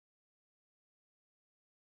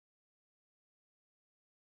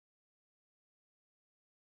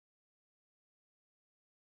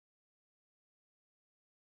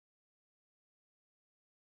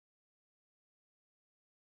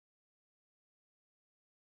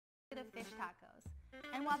of fish tacos.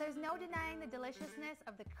 And while there's no denying the deliciousness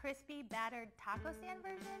of the crispy, battered taco stand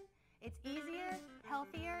version, it's easier,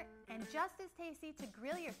 healthier, and just as tasty to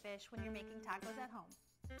grill your fish when you're making tacos at home.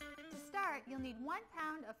 To start, you'll need 1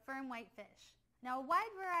 pound of firm white fish. Now, a wide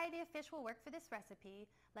variety of fish will work for this recipe,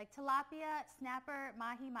 like tilapia, snapper,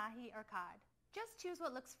 mahi-mahi, or cod. Just choose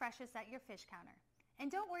what looks freshest at your fish counter. And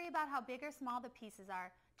don't worry about how big or small the pieces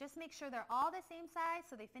are. Just make sure they're all the same size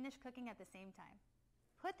so they finish cooking at the same time.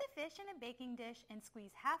 Put the fish in a baking dish and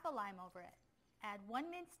squeeze half a lime over it. Add 1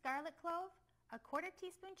 minced garlic clove, a 1/4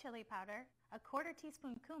 teaspoon chili powder, a 1/4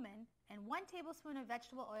 teaspoon cumin, and 1 tablespoon of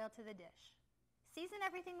vegetable oil to the dish. Season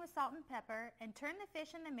everything with salt and pepper and turn the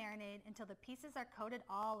fish in the marinade until the pieces are coated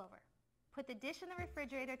all over. Put the dish in the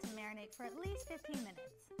refrigerator to marinate for at least 15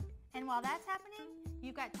 minutes. And while that's happening,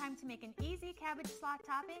 you've got time to make an easy cabbage slaw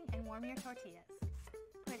topping and warm your tortillas.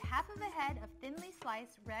 Put half of a head of thinly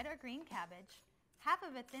sliced red or green cabbage, half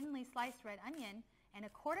of a thinly sliced red onion, and a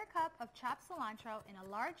 1/4 cup of chopped cilantro in a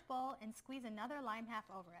large bowl and squeeze another lime half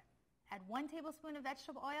over it. Add 1 tablespoon of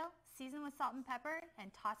vegetable oil, season with salt and pepper,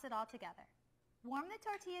 and toss it all together. Warm the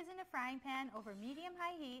tortillas in a frying pan over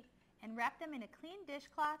medium-high heat and wrap them in a clean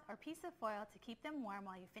dishcloth or piece of foil to keep them warm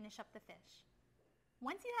while you finish up the fish.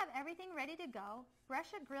 Once you have everything ready to go,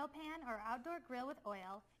 brush a grill pan or outdoor grill with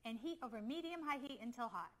oil and heat over medium-high heat until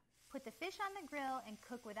hot. Put the fish on the grill and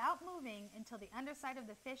cook without moving until the underside of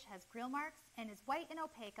the fish has grill marks and is white and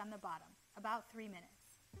opaque on the bottom, about 3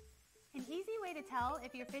 minutes. An easy way to tell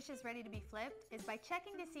if your fish is ready to be flipped is by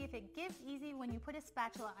checking to see if it gives easy when you put a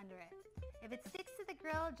spatula under it. If it sticks to the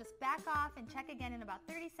grill, just back off and check again in about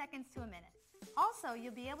 30 seconds to a minute. Also,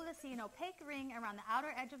 you'll be able to see an opaque ring around the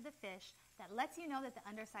outer edge of the fish that lets you know that the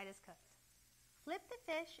underside is cooked. Flip the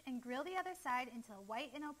fish and grill the other side until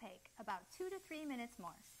white and opaque, about 2 to 3 minutes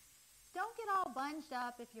more. Don't get all bunged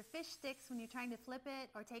up if your fish sticks when you're trying to flip it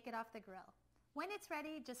or take it off the grill. When it's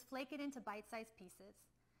ready, just flake it into bite-sized pieces.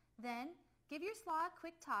 Then, give your slaw a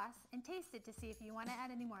quick toss and taste it to see if you want to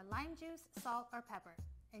add any more lime juice, salt, or pepper.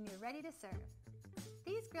 And you're ready to serve.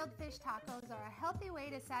 These grilled fish tacos are a healthy way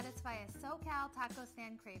to satisfy a SoCal taco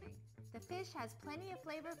stand craving. The fish has plenty of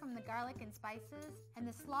flavor from the garlic and spices, and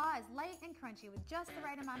the slaw is light and crunchy with just the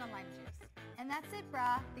right amount of lime juice. And that's it,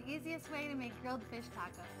 brah, the easiest way to make grilled fish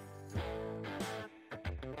tacos.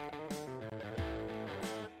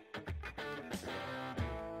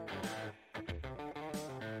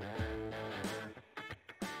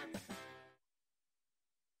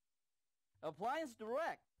 Appliance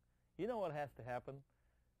Direct. You know what has to happen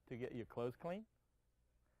to get your clothes clean?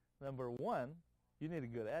 Number 1, you need a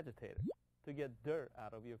good agitator to get dirt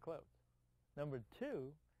out of your clothes. Number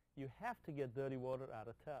 2, you have to get dirty water out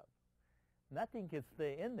of the tub. Nothing can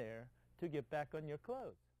stay in there to get back on your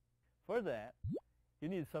clothes. For that, you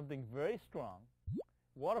need something very strong,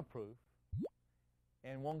 waterproof,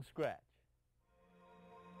 and won't scratch.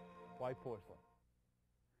 White porcelain.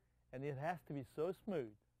 And it has to be so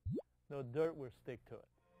smooth, no dirt will stick to it.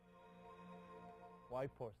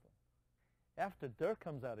 White porcelain. After dirt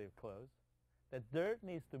comes out of your clothes, that dirt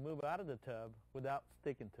needs to move out of the tub without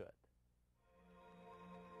sticking to it.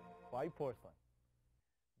 White porcelain.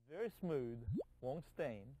 Very smooth, won't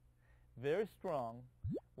stain. Very strong,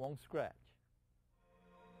 won't scratch.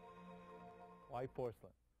 White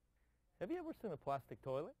porcelain. Have you ever seen a plastic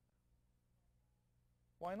toilet?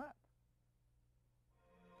 Why not?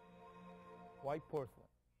 White porcelain.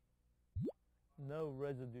 No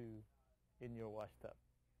residue in your wash tub.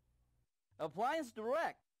 Appliance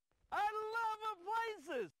Direct. I love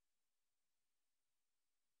appliances!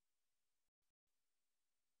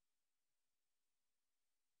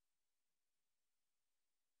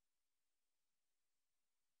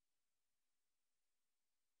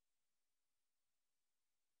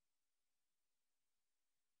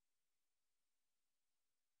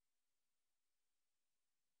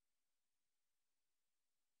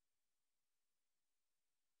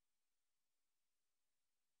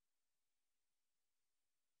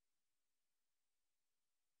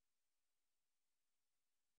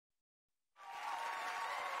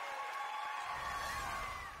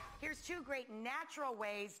 Here's 2 great natural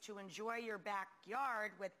ways to enjoy your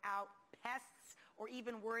backyard without pests or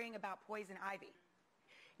even worrying about poison ivy.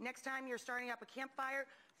 Next time you're starting up a campfire,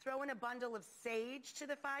 throw in a bundle of sage to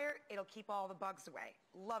the fire. It'll keep all the bugs away.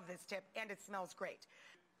 Love this tip, and it smells great.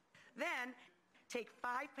 Then, take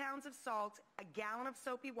 5 pounds of salt, a gallon of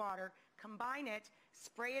soapy water, combine it,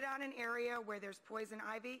 spray it on an area where there's poison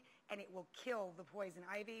ivy, and it will kill the poison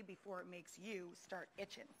ivy before it makes you start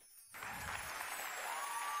itching.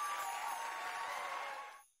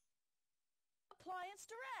 Appliance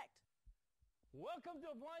Direct. Welcome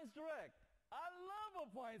to Appliance Direct. I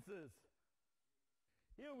love appliances.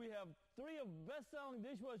 Here we have 3 of best-selling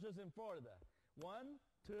dishwashers in Florida. 1,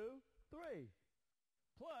 2, 3.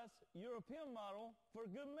 Plus, European model for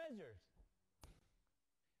good measures.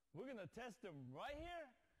 We're going to test them right here,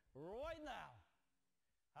 right now.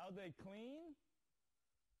 How they clean,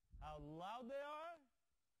 how loud they are,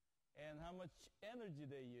 and how much energy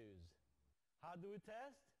they use. How do we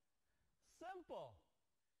test? Simple.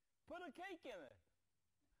 Put a cake in it.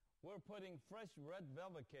 We're putting fresh red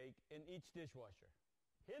velvet cake in each dishwasher.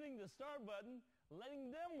 Hitting the start button,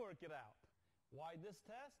 letting them work it out. Why this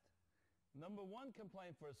test? Number 1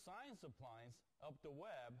 complaint for science appliance up the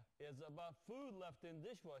web is about food left in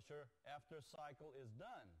dishwasher after cycle is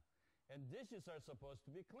done. And dishes are supposed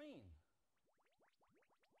to be clean.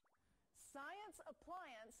 Science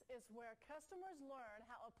Appliance is where customers learn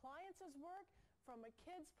how appliances work from a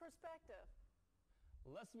kid's perspective.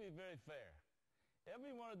 Let's be very fair.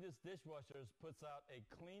 Every one of these dishwashers puts out a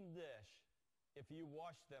clean dish if you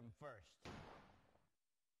wash them first.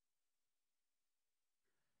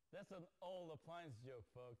 That's an old appliance joke,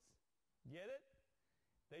 folks. Get it?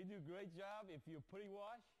 They do a great job if you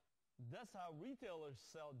pre-wash. That's how retailers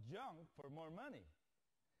sell junk for more money.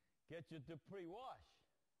 Get you to pre-wash.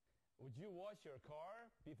 Would you wash your car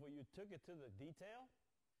before you took it to the detail?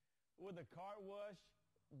 Would the car wash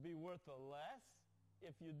be worth less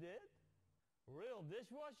if you did? Real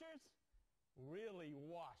dishwashers really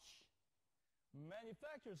wash.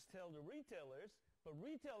 Manufacturers tell the retailers, but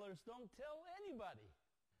retailers don't tell anybody.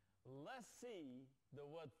 Let's see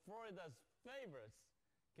what Florida's favorites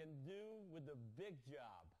can do with the big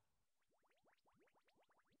job.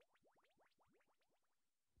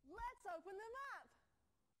 Let's open them up.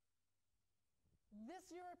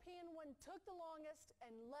 This European one took the longest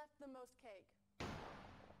and left the most cake.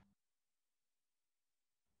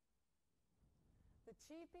 The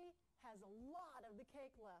cheapie has a lot of the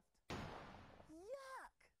cake left.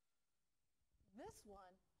 Yuck! This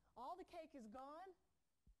one, all the cake is gone,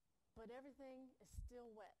 but everything is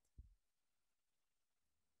still wet.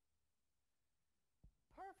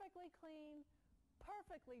 Perfectly clean,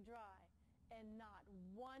 perfectly dry, and not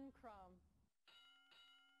one crumb.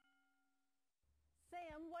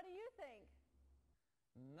 Sam, what do you think?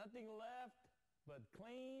 Nothing left but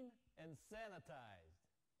clean and sanitized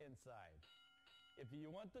inside. If you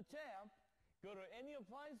want the champ, go to any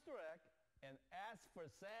Appliance Direct and ask for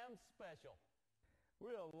Sam's Special.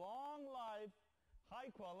 We're a long-life,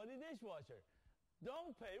 high-quality dishwasher.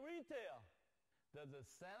 Don't pay retail. Does it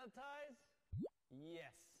sanitize?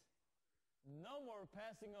 Yes. No more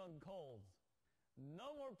passing on colds.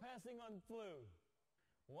 No more passing on flu.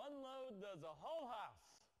 One load does a whole house.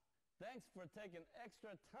 Thanks for taking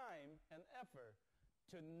extra time and effort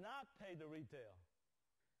to not pay the retail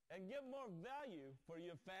and get more value for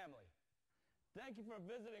your family. Thank you for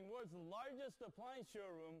visiting world's largest appliance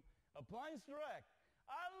showroom, Appliance Direct.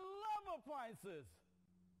 I love appliances.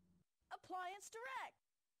 Appliance Direct.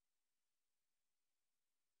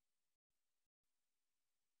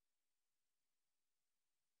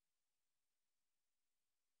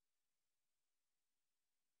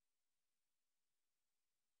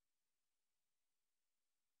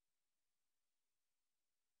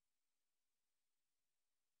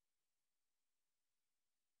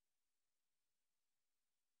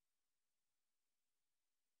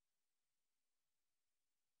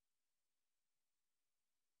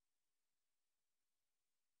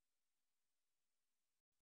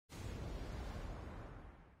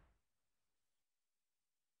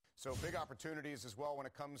 So big opportunities as well when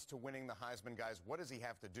it comes to winning the Heisman, guys. What does he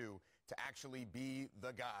have to do to actually be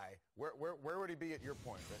the guy? Where would he be at your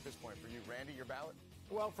point, at this point for you? Randy, your ballot?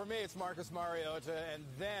 Well, for me, it's Marcus Mariota and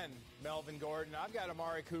then Melvin Gordon. I've got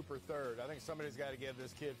Amari Cooper third. I think somebody's got to give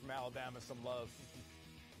this kid from Alabama some love.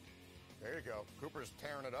 There you go. Cooper's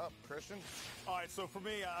tearing it up. Christian? All right, so for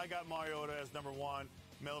me, I got Mariota as number 1.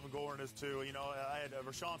 Melvin Gordon is 2. You know, I had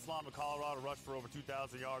Rashawn Slamm of Colorado rush for over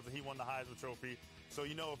 2,000 yards, and he won the Heisman Trophy. So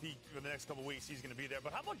you know if he, in the next couple of weeks, he's going to be there.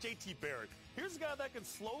 But how about J.T. Barrett? Here's a guy that can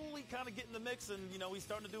slowly kind of get in the mix, and, you know, he's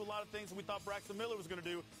starting to do a lot of things that we thought Braxton Miller was going to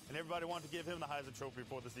do, and everybody wanted to give him the Heisman Trophy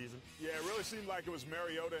for the season. Yeah, it really seemed like it was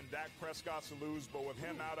Mariota and Dak Prescott to lose, but with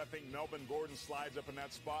him out, I think Melvin Gordon slides up in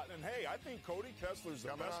that spot. And, hey, I think Cody Kessler's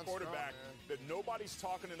the best quarterback that nobody's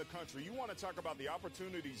talking in the country. You want to talk about the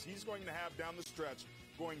opportunities he's going to have down the stretch,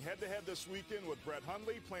 going head-to-head this weekend with Brett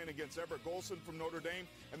Hundley, playing against Everett Golson from Notre Dame,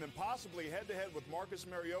 and then possibly head-to-head with Marcus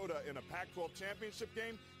Mariota in a Pac-12 championship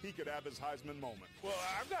game. He could have his Heisman moment. Well,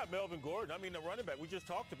 I've got Melvin Gordon. I mean, the running back, we just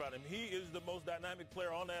talked about him. He is the most dynamic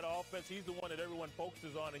player on that offense. He's the one that everyone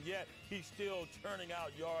focuses on, and yet he's still churning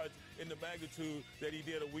out yards in the magnitude that he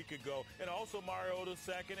did a week ago. And also Mariota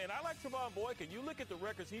second. And I like Trevon Boykin. You look at the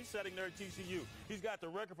records he's setting there at TCU. He's got the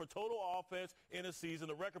record for total offense in a season,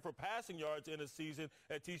 the record for passing yards in a season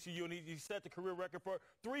at TCU, and he set the career record for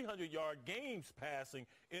 300-yard games passing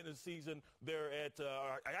in a season there at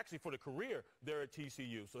actually for the career there at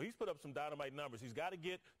TCU. So he's put up some dynamite numbers. He's got to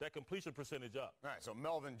get that completion percentage up. All right, so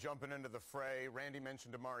Melvin jumping into the fray. Randy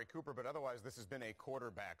mentioned Amari Cooper, but otherwise this has been a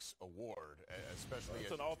quarterback's award, especially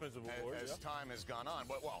it's an offensive award, as time has gone on.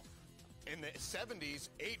 But, well, in the 70s,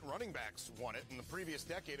 8 running backs won it. In the previous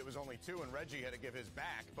decade, it was only 2, and Reggie had to give his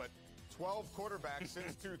back. But 12 quarterbacks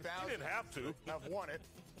since 2000 he didn't have to. have won it.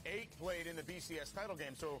 8 played in the BCS title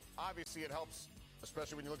game. So, obviously, it helps,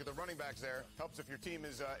 especially when you look at the running backs there, helps if your team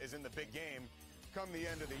is in the big game come the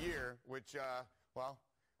end of the year, which, well,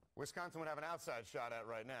 Wisconsin would have an outside shot at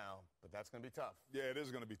right now, but that's going to be tough. Yeah, it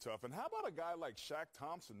is going to be tough. And how about a guy like Shaq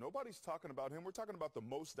Thompson? Nobody's talking about him. We're talking about the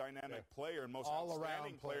most dynamic player and most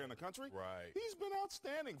outstanding player in the country. Right. He's been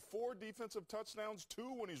outstanding. 4 defensive touchdowns,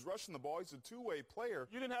 2 when he's rushing the ball. He's a two-way player.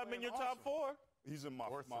 You didn't have him in your top 4? He's in my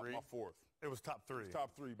fourth. It was top 3.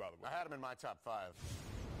 Top 3, by the way. I had him in my top 5.